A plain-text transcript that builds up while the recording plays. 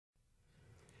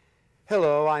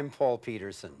Hello, I'm Paul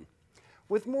Petersen.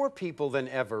 With more people than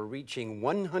ever reaching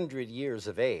 100 years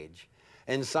of age,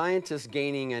 and scientists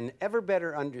gaining an ever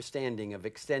better understanding of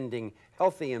extending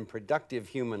healthy and productive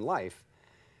human life,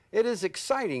 it is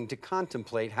exciting to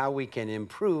contemplate how we can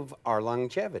improve our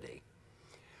longevity.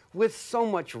 With so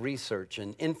much research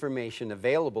and information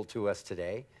available to us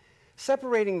today,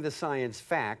 separating the science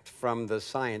fact from the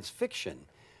science fiction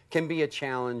can be a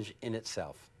challenge in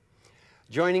itself.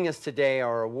 Joining us today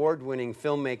are award-winning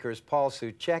filmmakers Paul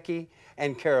Suchecki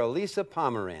and Carolisa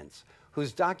Pomerantz,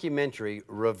 whose documentary,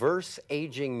 Reverse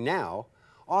Aging Now,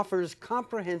 offers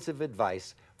comprehensive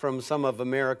advice from some of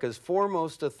America's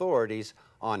foremost authorities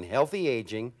on healthy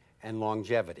aging and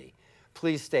longevity.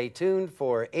 Please stay tuned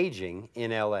for Aging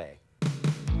in LA.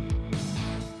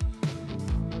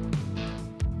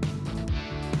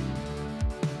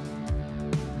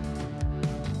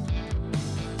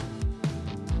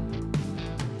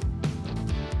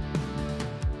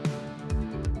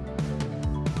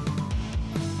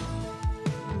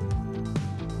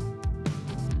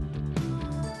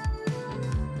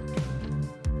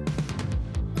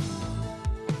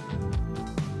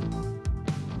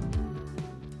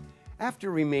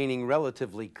 After remaining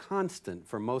relatively constant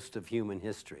for most of human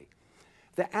history,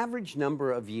 the average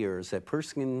number of years a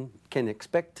person can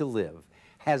expect to live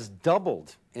has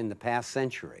doubled in the past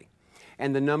century,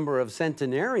 and the number of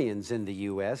centenarians in the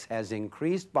U.S. has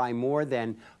increased by more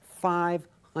than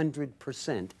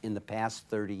 500% in the past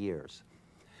 30 years.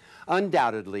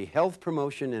 Undoubtedly, health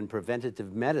promotion and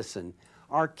preventative medicine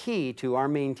are key to our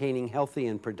maintaining healthy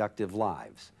and productive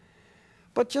lives.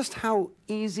 But just how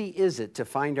easy is it to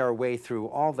find our way through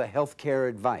all the healthcare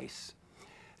advice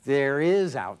there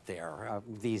is out there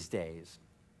these days?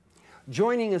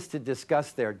 Joining us to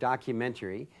discuss their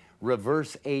documentary,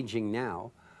 Reverse Aging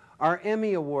Now, are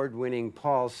Emmy Award-winning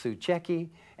Paul Suchecki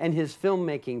and his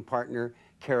filmmaking partner,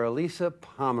 Carolisa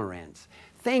Pomerantz.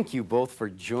 Thank you both for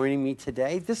joining me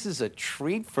today. This is a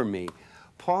treat for me.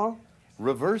 Paul,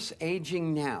 Reverse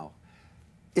Aging Now,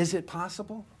 is it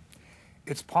possible?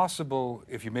 It's possible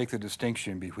if you make the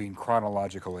distinction between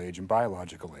chronological age and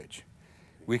biological age.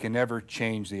 We can never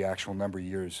change the actual number of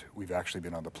years we've actually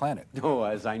been on the planet. Oh,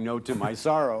 as I know to my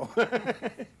sorrow.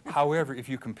 However, if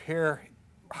you compare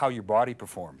how your body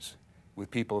performs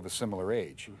with people of a similar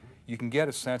age, you can get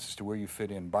a sense as to where you fit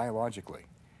in biologically.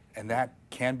 And that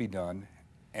can be done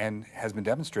and has been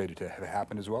demonstrated to have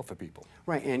happened as well for people.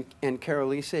 Right, and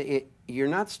Carolisa, you're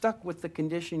not stuck with the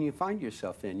condition you find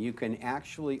yourself in. You can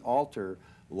actually alter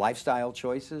lifestyle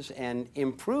choices and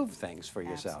improve things for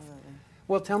yourself. Absolutely.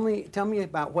 Well, tell me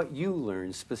about what you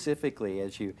learned specifically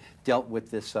as you dealt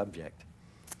with this subject.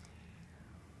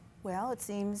 Well, it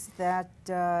seems that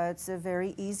it's a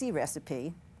very easy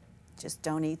recipe. Just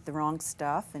don't eat the wrong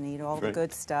stuff and eat all the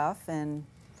good stuff. And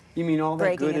you mean all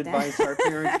that good breaking it down. advice our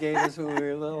parents gave us when we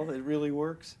were little, it really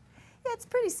works? Yeah, it's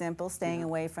pretty simple, staying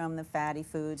away from the fatty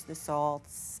foods, the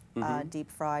salts, deep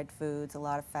fried foods, a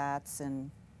lot of fats, and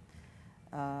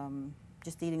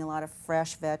just eating a lot of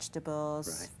fresh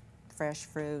vegetables, fresh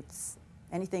fruits.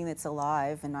 Anything that's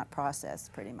alive and not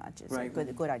processed, pretty much, is a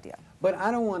good idea. But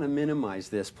I don't want to minimize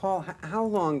this. Paul, how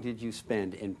long did you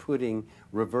spend in putting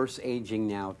Reverse Aging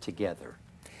Now together?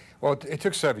 Well, it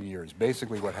took 7 years.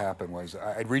 Basically what happened was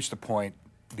I'd reached a point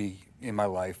in my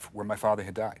life where my father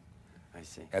had died. I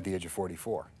see. At the age of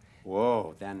 44.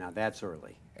 Whoa, now that's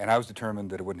early. And I was determined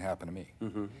that it wouldn't happen to me.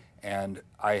 And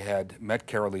I had met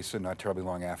Carolisa not terribly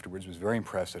long afterwards, was very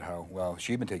impressed at how well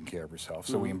she'd been taking care of herself,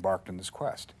 so we embarked on this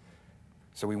quest.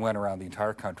 So we went around the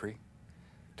entire country,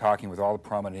 talking with all the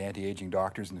prominent anti-aging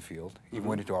doctors in the field, even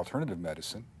went into alternative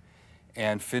medicine,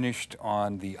 and finished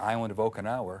on the island of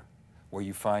Okinawa, where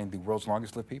you find the world's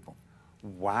longest lived people.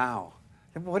 Wow.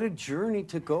 What a journey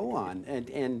to go on. And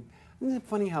isn't it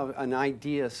funny how an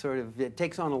idea sort of it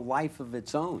takes on a life of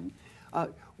its own?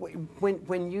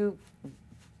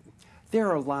 There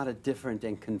are a lot of different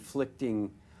and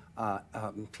conflicting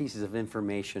pieces of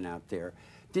information out there.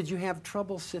 Did you have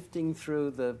trouble sifting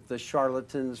through the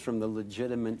charlatans from the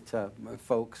legitimate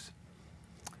folks?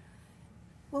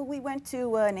 Well, we went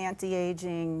to an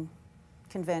anti-aging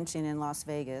convention in Las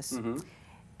Vegas,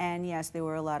 and yes, there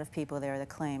were a lot of people there that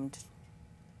claimed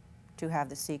to have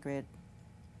the secret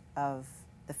of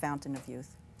the fountain of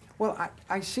youth. Well,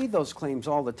 I see those claims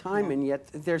all the time, and yet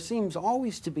there seems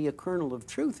always to be a kernel of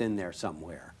truth in there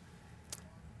somewhere.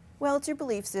 Well, it's your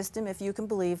belief system, if you can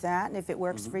believe that, and if it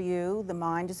works for you. The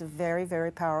mind is a very,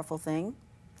 very powerful thing.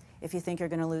 If you think you're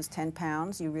going to lose 10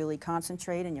 pounds, you really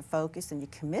concentrate and you focus and you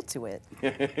commit to it.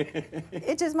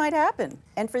 It just might happen.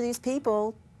 And for these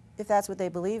people, if that's what they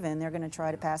believe in, they're going to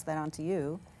try to pass that on to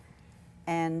you.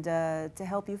 and to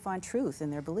help you find truth in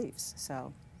their beliefs.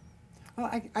 So, well,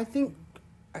 I think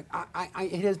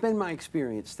it has been my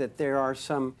experience that there are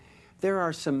some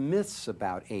myths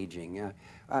about aging.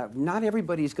 Not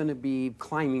everybody's going to be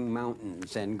climbing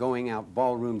mountains and going out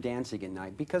ballroom dancing at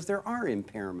night, because there are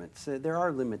impairments, there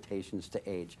are limitations to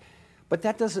age. But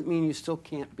that doesn't mean you still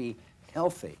can't be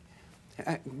healthy.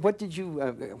 What did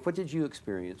you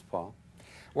experience, Paul?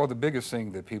 Well, the biggest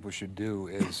thing that people should do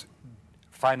is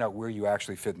find out where you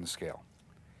actually fit in the scale.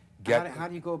 How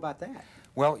do you go about that?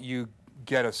 Well, you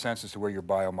get a sense as to where your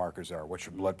biomarkers are. What's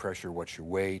your blood pressure? What's your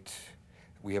weight?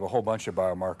 We have a whole bunch of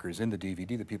biomarkers in the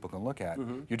DVD that people can look at.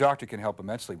 Your doctor can help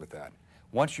immensely with that.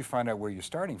 Once you find out where you're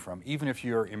starting from, even if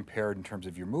you're impaired in terms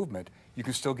of your movement, you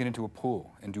can still get into a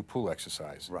pool and do pool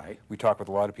exercise. Right. We talk with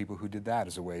a lot of people who did that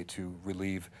as a way to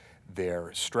relieve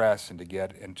their stress and to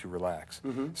get and to relax.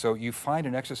 So you find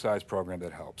an exercise program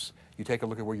that helps. You take a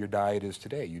look at where your diet is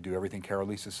today. You do everything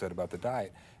Carolisa said about the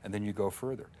diet, and then you go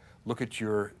further. Look at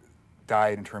your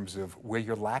diet in terms of where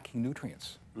you're lacking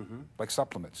nutrients, like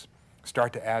supplements.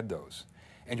 Start to add those.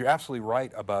 And you're absolutely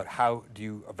right about how do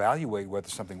you evaluate whether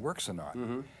something works or not.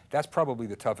 That's probably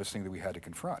the toughest thing that we had to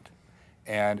confront.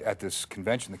 And at this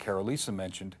convention that Carolisa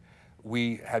mentioned,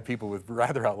 we had people with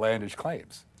rather outlandish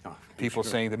claims. People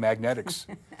saying that magnetics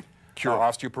cure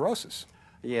osteoporosis.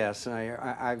 Yes,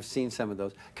 I've seen some of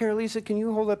those. Carolisa, can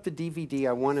you hold up the DVD?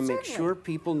 I want to make sure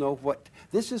people know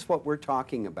this is what we're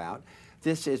talking about.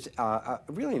 This is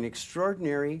really an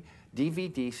extraordinary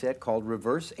DVD set called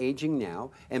Reverse Aging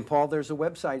Now. And Paul, there's a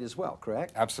website as well,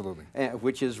 correct? Absolutely.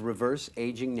 Which is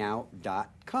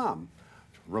reverseagingnow.com.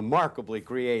 Remarkably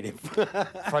creative.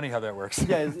 Funny how that works.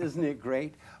 Yeah, isn't it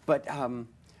great? But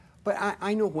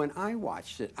I know when I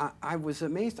watched it, I was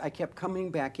amazed. I kept coming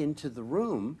back into the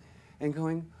room and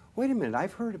going, wait a minute,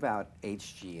 I've heard about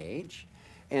HGH,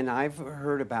 and I've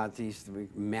heard about these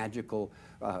magical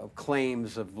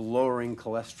claims of lowering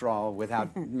cholesterol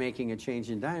without making a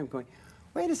change in diet. I'm going,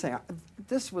 wait a second,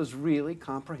 this was really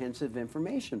comprehensive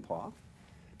information, Paul.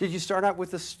 Did you start out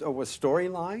with a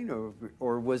storyline,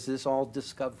 or was this all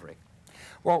discovery?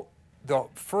 Well, the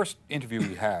first interview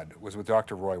we had was with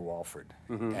Dr. Roy Walford,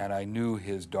 and I knew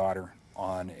his daughter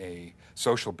on a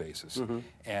social basis,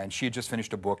 and she had just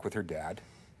finished a book with her dad.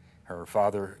 Her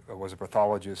father was a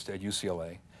pathologist at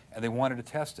UCLA, and they wanted to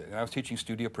test it. And I was teaching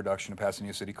studio production at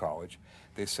Pasadena City College.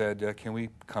 They said, can we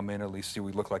come in at least see what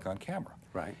we look like on camera?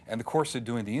 Right. And in the course of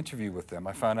doing the interview with them,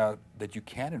 I found out that you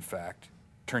can, in fact,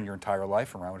 turn your entire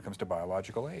life around when it comes to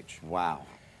biological age. Wow.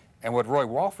 And what Roy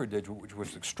Walford did, which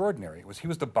was extraordinary, was he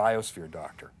was the biosphere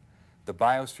doctor. The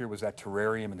biosphere was that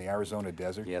terrarium in the Arizona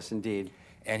desert. Yes, indeed.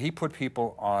 And he put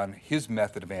people on his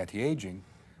method of anti-aging,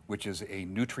 which is a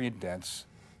nutrient-dense,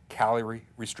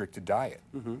 calorie-restricted diet.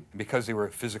 And because they were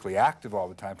physically active all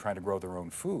the time trying to grow their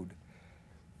own food,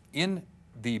 in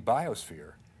the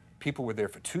biosphere, people were there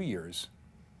for 2 years.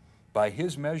 By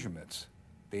his measurements,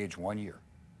 they aged 1 year.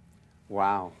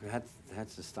 Wow,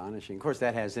 that's astonishing. Of course,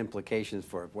 that has implications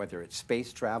for whether it's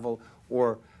space travel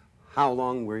or how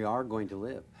long we are going to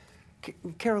live.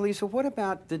 Carolisa, what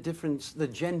about the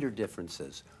gender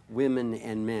differences, women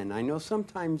and men? I know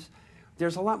sometimes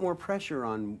there's a lot more pressure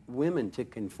on women to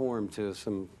conform to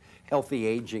some healthy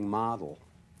aging model.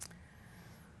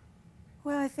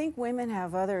 Well, I think women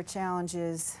have other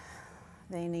challenges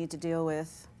they need to deal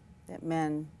with that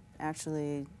men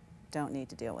actually don't need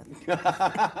to deal with.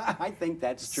 I think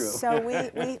that's true. So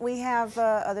we have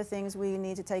other things we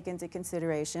need to take into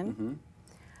consideration.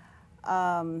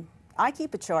 I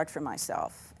keep a chart for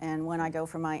myself, and when I go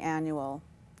for my annual,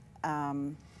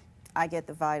 I get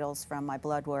the vitals from my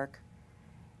blood work,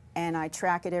 and I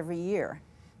track it every year.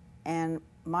 And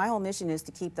my whole mission is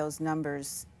to keep those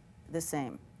numbers the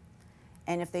same.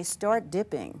 And if they start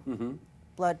dipping,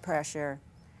 blood pressure,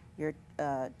 your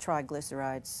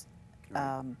triglycerides,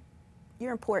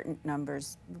 your important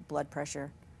numbers, blood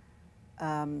pressure,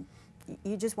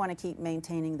 you just want to keep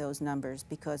maintaining those numbers,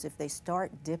 because if they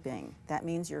start dipping, that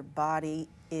means your body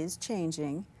is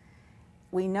changing.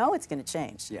 We know it's going to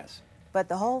change. Yes. But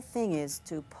the whole thing is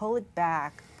to pull it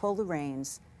back, pull the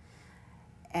reins,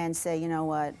 and say, you know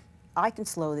what, I can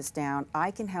slow this down.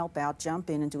 I can help out, jump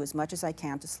in and do as much as I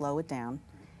can to slow it down.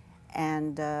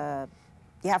 And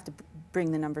you have to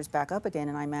bring the numbers back up again,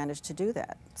 and I managed to do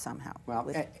that somehow.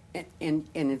 Well, and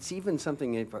it's even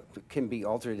something that can be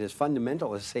altered as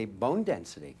fundamental as, say, bone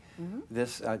density.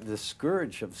 The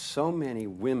scourge of so many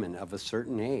women of a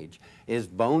certain age is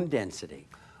bone density.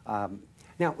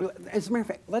 Now, as a matter of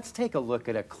fact, let's take a look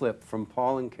at a clip from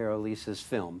Paul and Carolisa's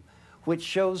film, which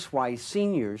shows why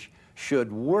seniors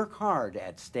should work hard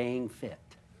at staying fit.